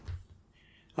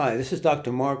Hi, this is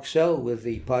Dr. Mark Sell with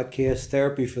the podcast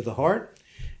Therapy for the Heart,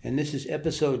 and this is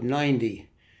episode 90,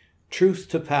 Truth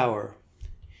to Power.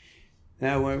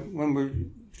 Now, when we're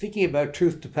thinking about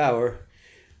truth to power,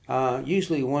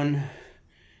 usually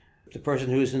the person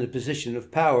who is in a position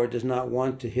of power does not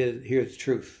want to hear the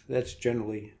truth. That's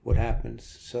generally what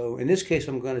happens. So in this case,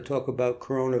 I'm going to talk about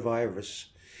coronavirus,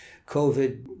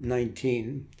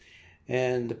 COVID-19,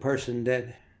 and the person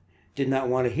that did not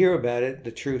want to hear about it.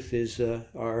 The truth is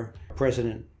our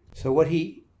president. So what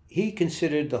he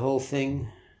considered the whole thing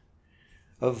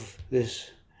of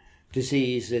this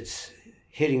disease that's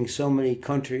hitting so many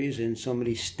countries and so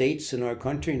many states in our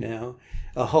country now,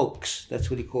 a hoax. That's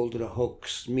what he called it, a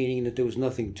hoax, meaning that there was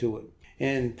nothing to it.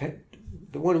 And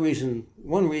the one reason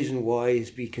why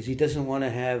is because he doesn't want to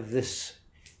have this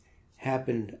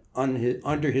happen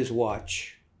under his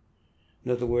watch.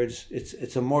 In other words,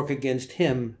 it's a mark against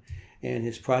him and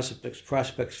his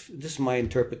prospects. This is my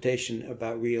interpretation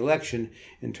about re-election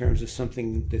in terms of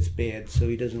something that's bad. So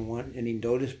he doesn't want any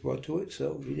notice brought to it.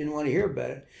 So he didn't want to hear about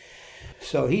it.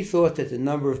 So he thought that the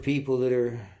number of people that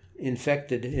are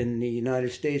infected in the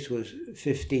United States was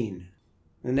 15.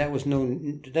 And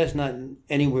that's not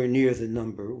anywhere near the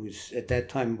number. It was, at that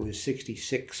time, it was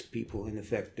 66 people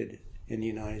infected in the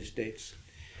United States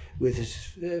with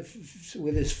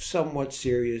this somewhat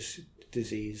serious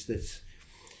disease.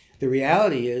 The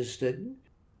reality is that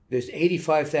there's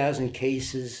 85,000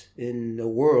 cases in the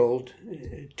world,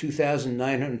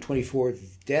 2,924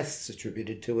 deaths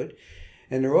attributed to it,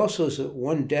 and there also is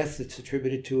one death that's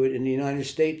attributed to it in the United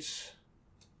States,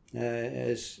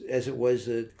 as it was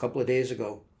a couple of days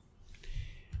ago.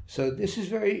 So this is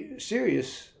very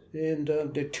serious, and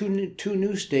there are two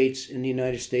new states in the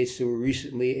United States that were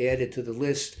recently added to the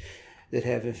list that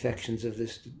have infections of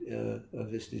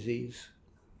this disease.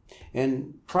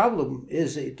 And problem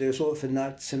is that there's often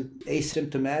not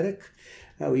asymptomatic.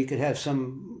 You could have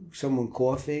someone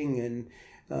coughing, and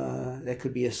that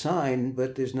could be a sign,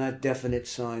 but there's not definite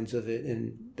signs of it,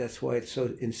 and that's why it's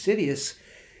so insidious.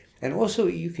 And also,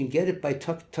 you can get it by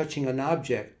touching an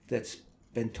object that's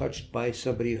been touched by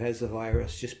somebody who has the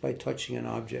virus, just by touching an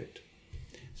object.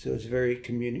 So it's very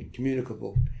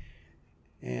communicable.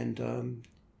 And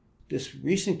this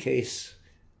recent case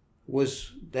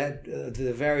was that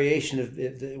the variation of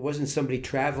it wasn't somebody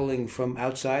traveling from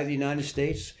outside the United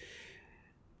States,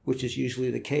 which is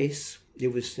usually the case.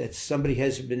 It was that somebody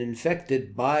has been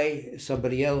infected by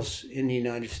somebody else in the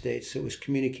United States. So it was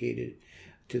communicated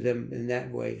to them in that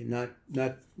way, not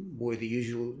where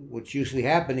what's usually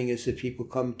happening is that people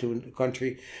come to a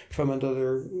country from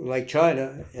another, like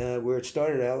China, where it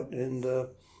started out, and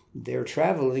they're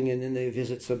traveling, and then they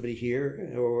visit somebody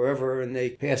here or wherever, and they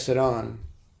pass it on.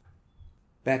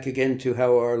 Back again to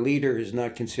how our leader is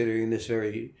not considering this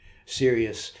very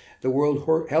serious. The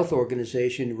World Health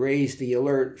Organization raised the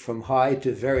alert from high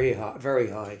to very high, very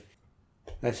high.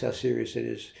 That's how serious it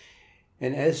is.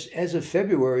 And as of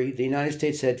February, the United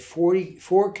States had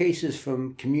 44 cases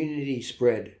from community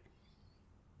spread.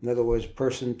 In other words,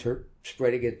 person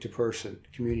spreading it to person,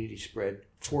 community spread.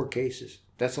 4 cases.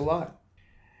 That's a lot.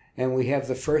 And we have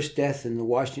the first death in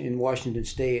Washington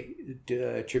State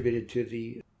attributed to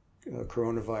the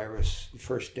coronavirus, the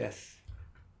first death.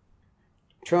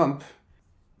 Trump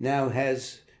now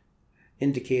has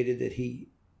indicated that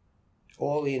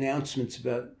all the announcements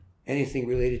about anything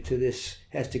related to this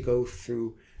has to go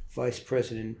through Vice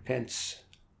President Pence.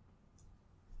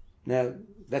 Now,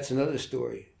 that's another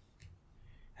story.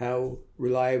 How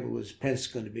reliable is Pence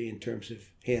going to be in terms of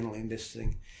handling this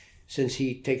thing, since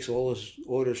he takes all his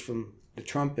orders from the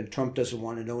Trump, and Trump doesn't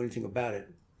want to know anything about it?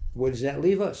 Where does that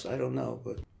leave us? I don't know,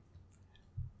 but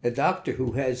a doctor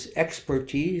who has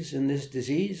expertise in this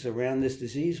disease, around this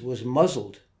disease, was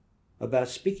muzzled about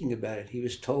speaking about it. He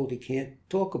was told he can't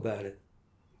talk about it.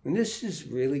 And this is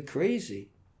really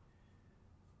crazy.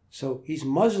 So he's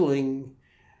muzzling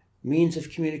means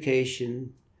of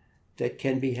communication that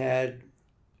can be had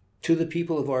to the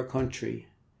people of our country.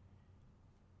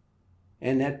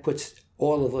 And that puts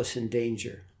all of us in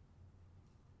danger.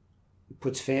 It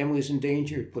puts families in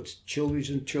danger. It puts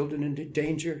children in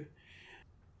danger.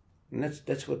 And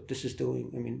that's what this is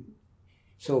doing. I mean,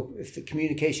 so if the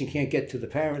communication can't get to the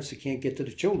parents, it can't get to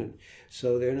the children.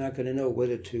 So they're not going to know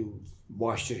whether to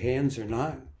wash their hands or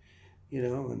not.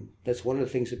 And that's one of the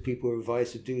things that people are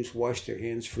advised to do, is wash their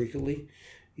hands frequently,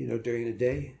 during the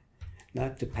day.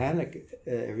 Not to panic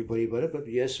everybody about it, but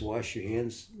yes, wash your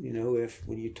hands,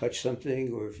 when you touch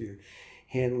something, or if you're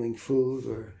handling food,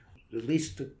 or at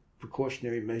least a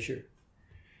precautionary measure.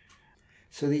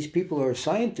 So these people who are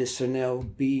scientists are now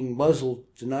being muzzled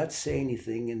to not say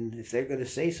anything, and if they're going to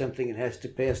say something, it has to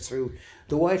pass through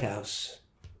the White House.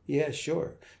 Yeah,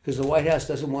 sure, because the White House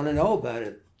doesn't want to know about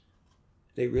it.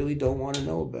 They really don't want to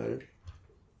know about it.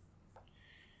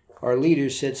 Our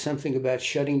leaders said something about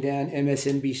shutting down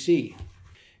MSNBC.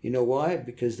 You know why?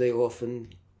 Because they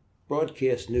often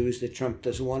broadcast news that Trump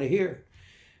doesn't want to hear.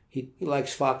 He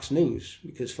likes Fox News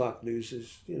because Fox News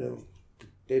is,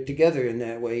 they're together in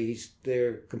that way.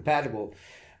 They're compatible,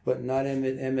 but not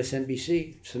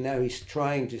MSNBC. So now he's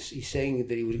saying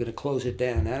that he was going to close it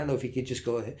down. I don't know if he could just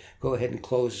go ahead and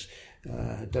close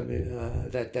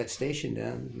that station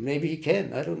down. Maybe he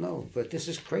can. I don't know. But this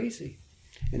is crazy,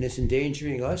 and it's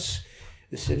endangering us,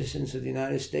 the citizens of the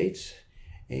United States,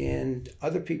 and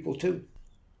other people too.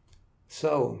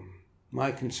 So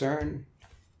my concern,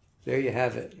 there you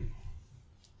have it.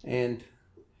 And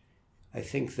I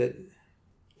think that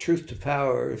truth to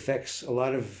power affects a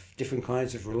lot of different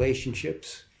kinds of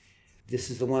relationships.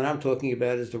 This is the one I'm talking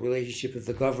about, is the relationship of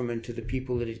the government to the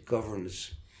people that it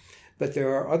governs. But there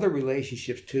are other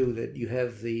relationships too that you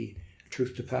have the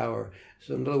truth to power.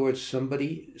 So in other words,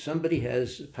 somebody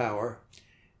has power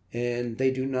and they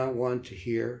do not want to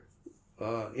hear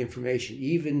information,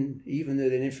 even though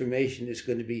that information is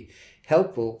going to be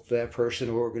helpful to that person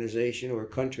or organization or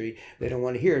country. They don't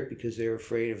want to hear it because they're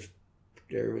afraid of,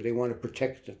 they want to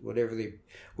protect whatever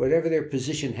their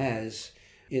position has.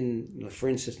 For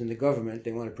instance, in the government,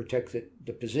 they want to protect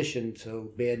the position,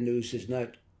 so bad news is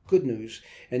not good news,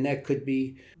 and that could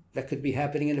be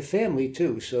happening in a family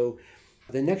too. So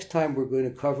the next time we're going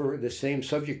to cover the same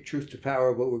subject, truth to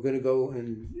power, but we're going to go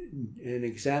and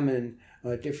examine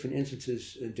different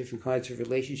instances and different kinds of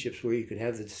relationships where you could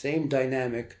have the same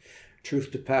dynamic,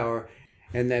 truth to power,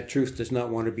 and that truth does not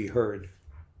want to be heard.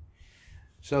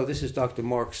 So this is Dr.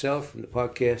 Mark Sell from the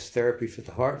podcast Therapy for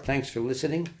the Heart. Thanks for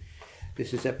listening.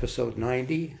 This is episode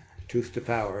 90, Truth to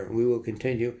Power, and we will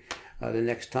continue the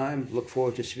next time. Look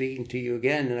forward to speaking to you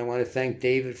again, and I want to thank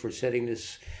David for setting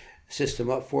this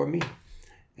system up for me.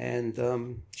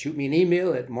 And shoot me an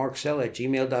email at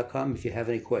marksell@gmail.com if you have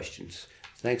any questions.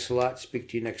 Thanks a lot. Speak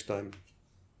to you next time.